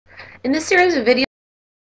In this series of videos,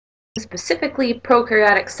 specifically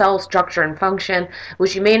prokaryotic cell structure and function,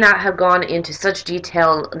 which you may not have gone into such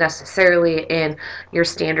detail necessarily in your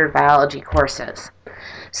standard biology courses.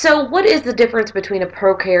 So what is the difference between a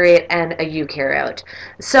prokaryote and a eukaryote?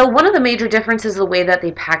 So one of the major differences is the way that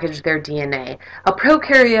they package their DNA. A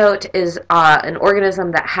prokaryote is an organism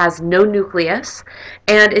that has no nucleus,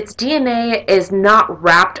 and its DNA is not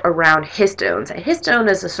wrapped around histones. A histone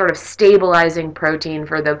is a sort of stabilizing protein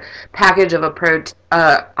for the package of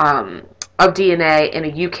DNA in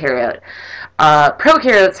a eukaryote.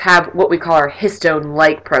 Prokaryotes have what we call our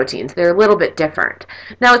histone-like proteins. They're a little bit different.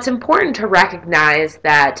 Now, it's important to recognize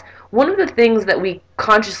that one of the things that we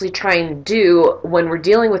consciously try and do when we're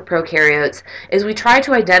dealing with prokaryotes is we try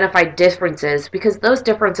to identify differences because those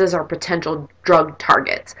differences are potential drug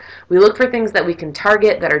targets. We look for things that we can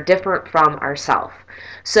target that are different from ourselves.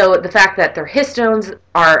 So the fact that their histones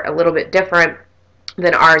are a little bit different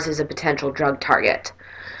than ours is a potential drug target.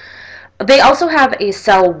 They also have a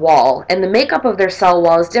cell wall, and the makeup of their cell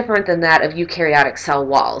wall is different than that of eukaryotic cell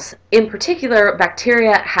walls. In particular,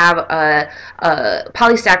 bacteria have a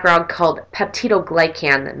polysaccharide called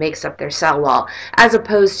peptidoglycan that makes up their cell wall, as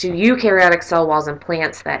opposed to eukaryotic cell walls in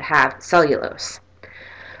plants that have cellulose.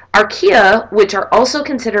 Archaea, which are also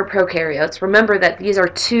considered prokaryotes, remember that these are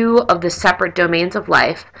two of the separate domains of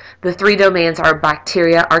life. The three domains are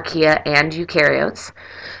bacteria, archaea, and eukaryotes.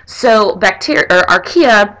 So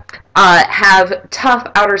archaea have tough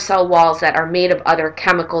outer cell walls that are made of other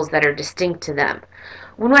chemicals that are distinct to them.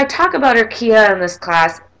 When I talk about archaea in this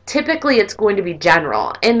class, typically it's going to be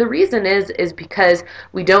general, and the reason is because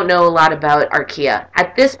we don't know a lot about archaea.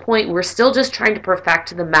 At this point, we're still just trying to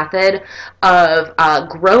perfect the method of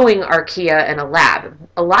growing archaea in a lab.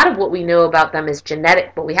 A lot of what we know about them is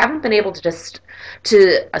genetic, but we haven't been able to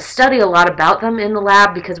study a lot about them in the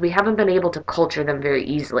lab because we haven't been able to culture them very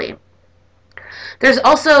easily. There's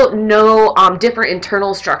also no different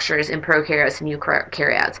internal structures in prokaryotes and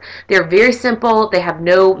eukaryotes. They're very simple. They have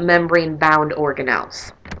no membrane-bound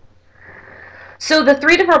organelles. So the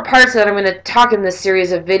three different parts that I'm going to talk in this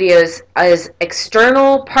series of videos is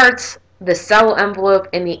external parts, the cell envelope,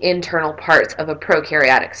 and the internal parts of a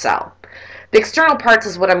prokaryotic cell. The external parts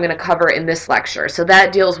is what I'm going to cover in this lecture. So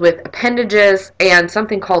that deals with appendages and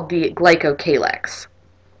something called the glycocalyx.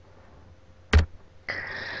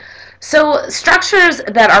 So structures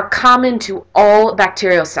that are common to all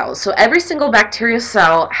bacterial cells. So every single bacterial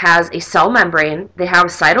cell has a cell membrane. They have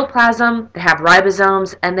cytoplasm, they have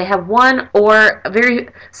ribosomes, and they have one or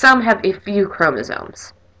some have a few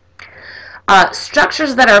chromosomes.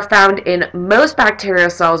 Structures that are found in most bacterial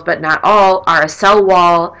cells, but not all, are a cell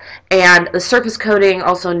wall and the surface coating,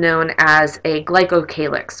 also known as a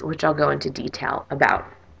glycocalyx, which I'll go into detail about.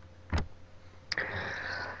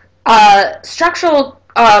 Structural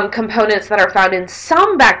components that are found in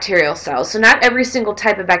some bacterial cells, so not every single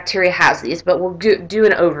type of bacteria has these, but we'll do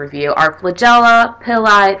an overview, are flagella,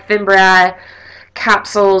 pili, fimbriae,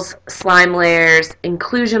 capsules, slime layers,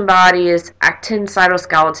 inclusion bodies, actin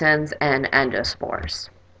cytoskeletons, and endospores.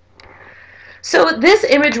 So this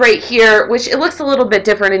image right here, which it looks a little bit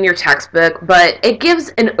different in your textbook, but it gives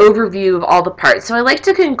an overview of all the parts. So I like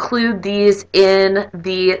to conclude these in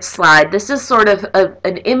the slide. This is sort of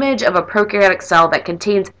an image of a prokaryotic cell that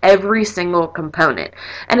contains every single component.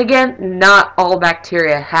 And again, not all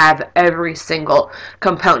bacteria have every single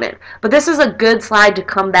component. But this is a good slide to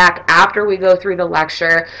come back after we go through the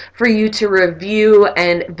lecture for you to review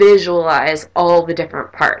and visualize all the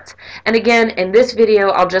different parts. And again, in this video,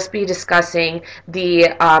 I'll just be discussing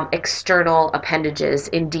the external appendages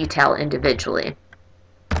in detail individually.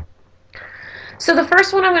 So the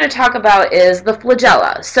first one I'm going to talk about is the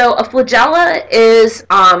flagella. So a flagella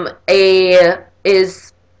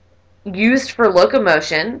is used for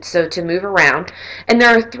locomotion, so to move around, and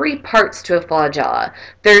there are three parts to a flagella.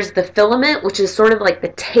 There's the filament, which is sort of like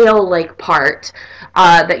the tail-like part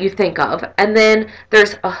that you think of, and then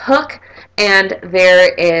there's a hook, and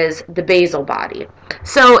there is the basal body.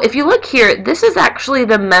 So if you look here, this is actually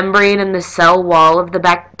the membrane and the cell wall of the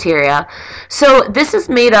bacteria. So this is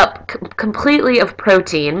made up completely of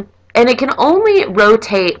protein, and it can only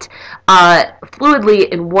rotate fluidly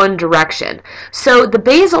in one direction. So the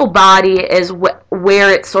basal body is where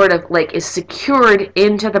it sort of like is secured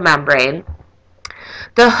into the membrane.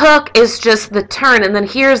 The hook is just the turn, and then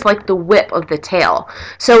here's like the whip of the tail.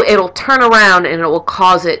 So it'll turn around and it will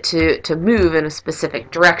cause it to move in a specific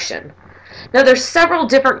direction. Now, there's several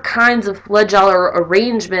different kinds of flagellar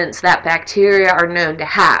arrangements that bacteria are known to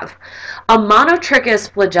have. A monotrichous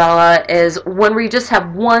flagella is one where you just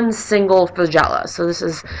have one single flagella. So this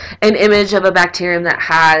is an image of a bacterium that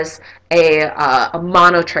has a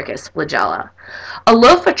monotrichous flagella. A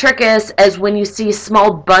lophotrichous is when you see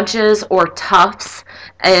small bunches or tufts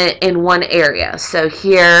in one area. So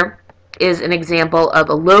here is an example of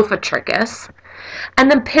a lophotrichous. And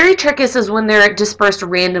then peritrichous is when they're dispersed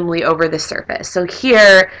randomly over the surface. So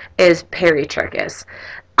here is peritrichous.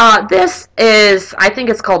 This is, I think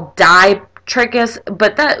it's called ditrichous,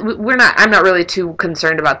 but I'm not really too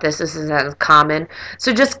concerned about this. This isn't as common.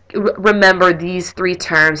 So just remember these three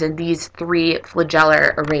terms and these three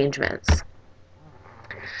flagellar arrangements.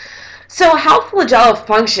 So how flagella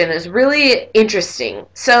function is really interesting.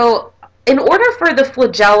 So in order for the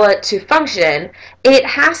flagella to function, it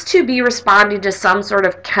has to be responding to some sort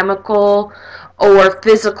of chemical or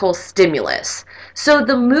physical stimulus. So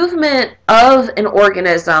the movement of an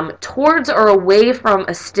organism towards or away from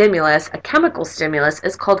a stimulus, a chemical stimulus,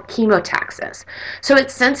 is called chemotaxis. So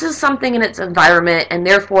it senses something in its environment and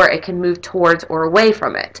therefore it can move towards or away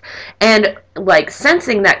from it. And like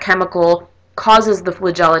sensing that chemical causes the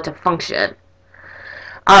flagella to function.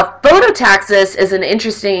 Phototaxis is an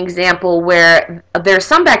interesting example where there's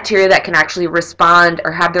some bacteria that can actually respond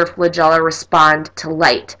or have their flagella respond to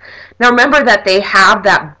light. Now remember that they have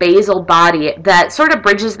that basal body that sort of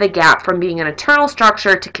bridges the gap from being an internal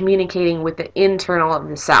structure to communicating with the internal of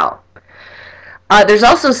the cell. There's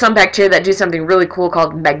also some bacteria that do something really cool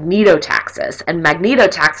called magnetotaxis, and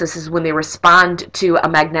magnetotaxis is when they respond to a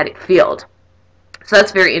magnetic field. So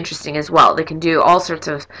that's very interesting as well. They can do all sorts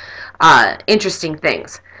of interesting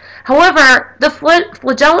things. However, the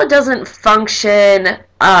flagella doesn't function,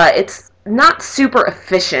 it's not super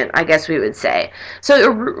efficient, I guess we would say. So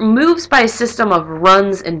it moves by a system of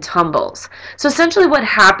runs and tumbles. So essentially what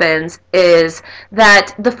happens is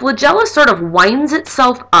that the flagella sort of winds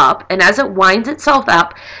itself up, and as it winds itself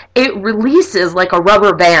up, it releases like a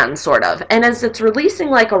rubber band, sort of. And as it's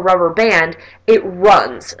releasing like a rubber band, it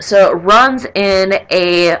runs. So it runs in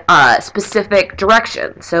a specific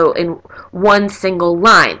direction, so in one single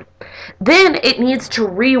line. Then it needs to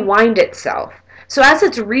rewind itself. So as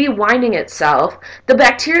it's rewinding itself, the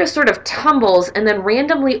bacteria sort of tumbles and then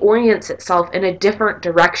randomly orients itself in a different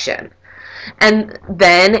direction. And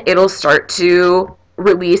then it'll start to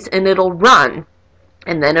release and it'll run.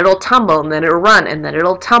 And then it'll tumble, and then it'll run, and then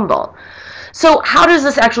it'll tumble. So how does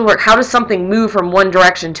this actually work? How does something move from one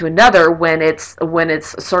direction to another when it's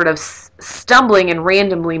sort of stumbling and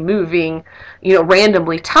randomly moving,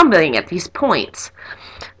 randomly tumbling at these points?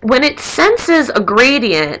 When it senses a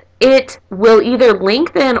gradient, it will either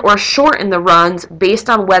lengthen or shorten the runs based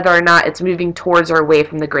on whether or not it's moving towards or away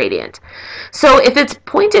from the gradient. So if it's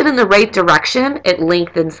pointed in the right direction, it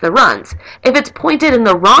lengthens the runs. If it's pointed in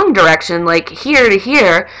the wrong direction, like here to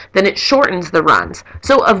here, then it shortens the runs.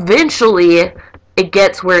 So eventually it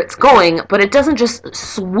gets where it's going, but it doesn't just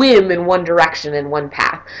swim in one direction in one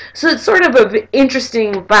path. So it's sort of an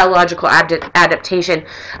interesting biological adaptation,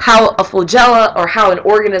 how a flagella or how an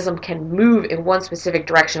organism can move in one specific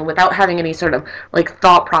direction without having any sort of like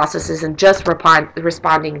thought processes and just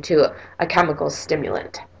responding to a chemical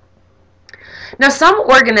stimulant. Now, some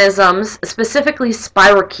organisms, specifically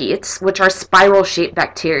spirochetes, which are spiral-shaped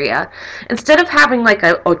bacteria, instead of having like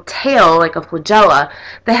a tail, like a flagella,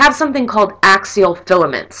 they have something called axial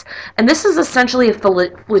filaments. And this is essentially a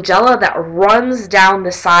flagella that runs down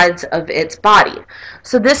the sides of its body.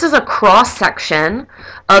 So this is a cross-section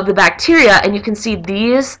of the bacteria, and you can see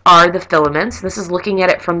these are the filaments. This is looking at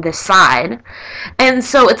it from this side. And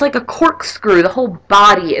so it's like a corkscrew. The whole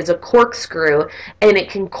body is a corkscrew, and it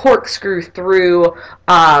can corkscrew through through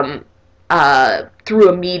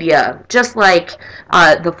a media, just like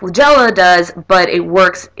the flagella does, but it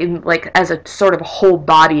works in like as a sort of whole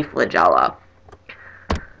body flagella.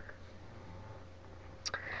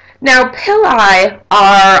 Now, pili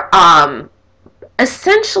are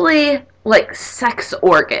essentially like sex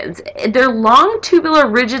organs. They're long, tubular,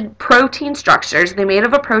 rigid protein structures. They're made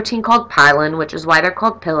of a protein called pilin, which is why they're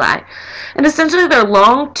called pili. And essentially they're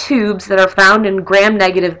long tubes that are found in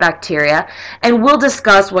gram-negative bacteria, and we'll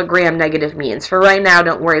discuss what gram-negative means. For right now,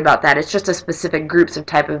 don't worry about that. It's just a specific groups of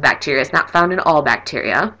type of bacteria. It's not found in all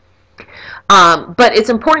bacteria. But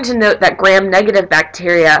it's important to note that gram-negative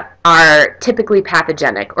bacteria are typically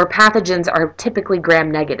pathogenic, or pathogens are typically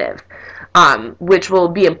gram-negative. which will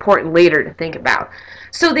be important later to think about.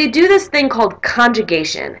 So they do this thing called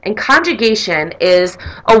conjugation, and conjugation is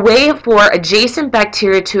a way for adjacent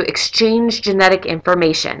bacteria to exchange genetic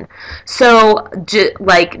information. So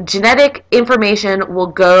like genetic information will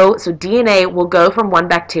go, so DNA will go from one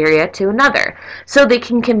bacteria to another. So they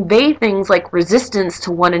can convey things like resistance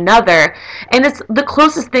to one another, and it's the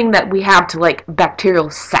closest thing that we have to like bacterial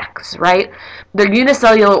sex, right? They're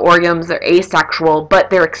unicellular organisms, they're asexual, but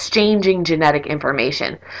they're exchanging genetic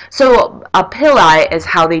information. So a pili is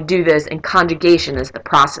how they do this, and conjugation is the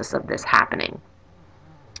process of this happening.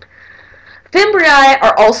 Fimbriae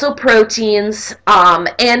are also proteins,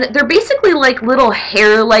 and they're basically like little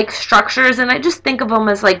hair-like structures, and I just think of them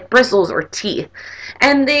as like bristles or teeth.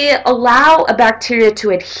 And they allow a bacteria to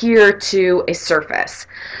adhere to a surface.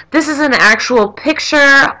 This is an actual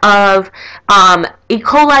picture of E.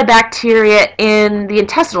 coli bacteria in the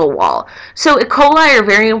intestinal wall. So E. coli are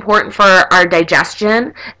very important for our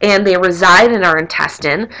digestion, and they reside in our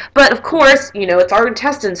intestine. But of course, you know, it's our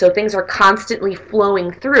intestine, so things are constantly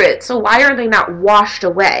flowing through it. So why are they not washed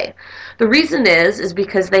away? The reason is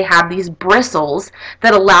because they have these bristles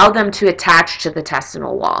that allow them to attach to the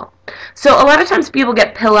intestinal wall. So a lot of times people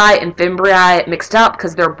get pili and fimbriae mixed up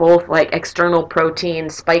because they're both like external protein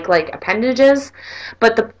spike-like appendages.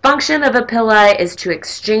 But the function of a pili is to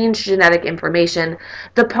exchange genetic information.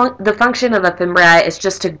 The function of a fimbriae is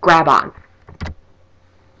just to grab on.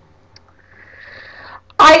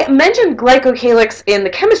 I mentioned glycocalyx in the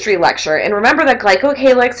chemistry lecture, and remember that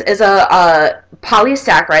glycocalyx is a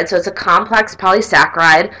polysaccharide, so it's a complex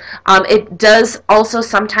polysaccharide. It does also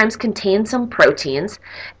sometimes contain some proteins,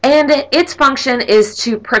 and its function is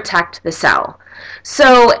to protect the cell.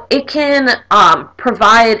 So it can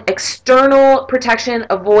provide external protection,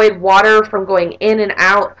 avoid water from going in and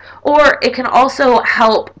out, or it can also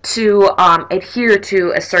help to adhere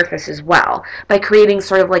to a surface as well by creating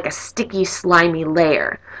sort of like a sticky, slimy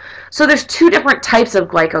layer. So there's two different types of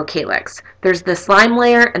glycocalyx. There's the slime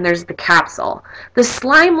layer and there's the capsule. The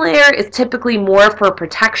slime layer is typically more for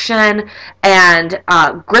protection and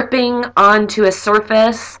gripping onto a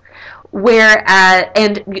surface,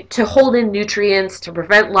 and to hold in nutrients, to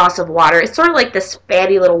prevent loss of water. It's sort of like this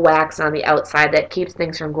fatty little wax on the outside that keeps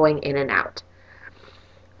things from going in and out.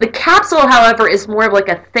 The capsule, however, is more of like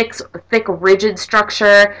a thick, rigid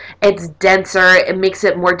structure. It's denser. It makes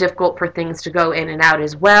it more difficult for things to go in and out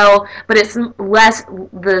as well. But it's less.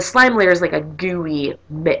 The slime layer is like a gooey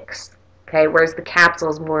mix. Okay, whereas the capsule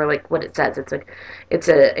is more like what it says. It's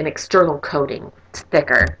an external coating. It's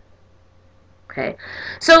thicker. Okay,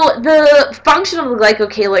 so the function of the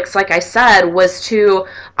glycocalyx, like I said, was to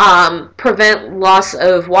prevent loss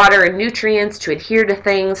of water and nutrients, to adhere to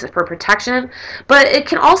things for protection, but it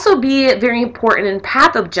can also be very important in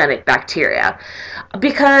pathogenic bacteria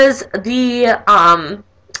because the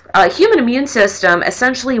human immune system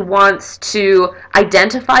essentially wants to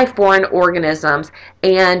identify foreign organisms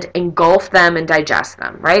and engulf them and digest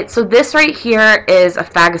them, right? So this right here is a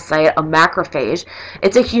phagocyte, a macrophage.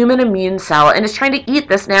 It's a human immune cell, and it's trying to eat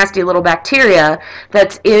this nasty little bacteria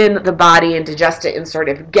that's in the body and digest it and sort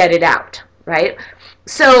of get it out, right?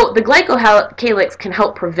 So the glycocalyx can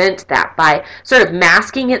help prevent that by sort of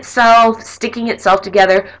masking itself, sticking itself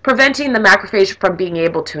together, preventing the macrophage from being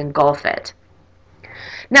able to engulf it.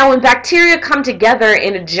 Now, when bacteria come together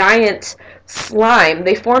in a giant slime,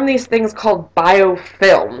 they form these things called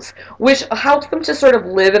biofilms, which helps them to sort of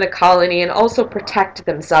live in a colony and also protect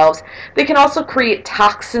themselves. They can also create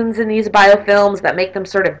toxins in these biofilms that make them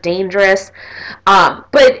sort of dangerous.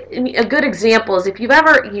 But a good example is if you've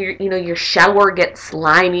ever, your shower gets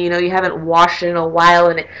slimy, you haven't washed it in a while,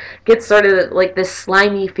 and it gets sort of like this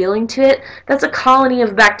slimy feeling to it. That's a colony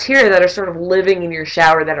of bacteria that are sort of living in your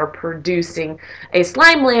shower that are producing a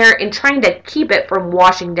slime layer and trying to keep it from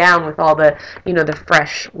washing down with all the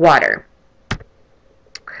fresh water.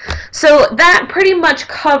 So that pretty much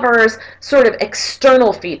covers sort of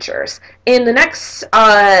external features. In the next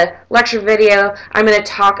lecture video, I'm going to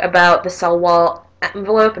talk about the cell wall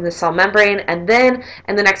envelope and the cell membrane, and then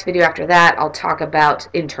in the next video after that, I'll talk about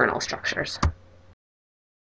internal structures.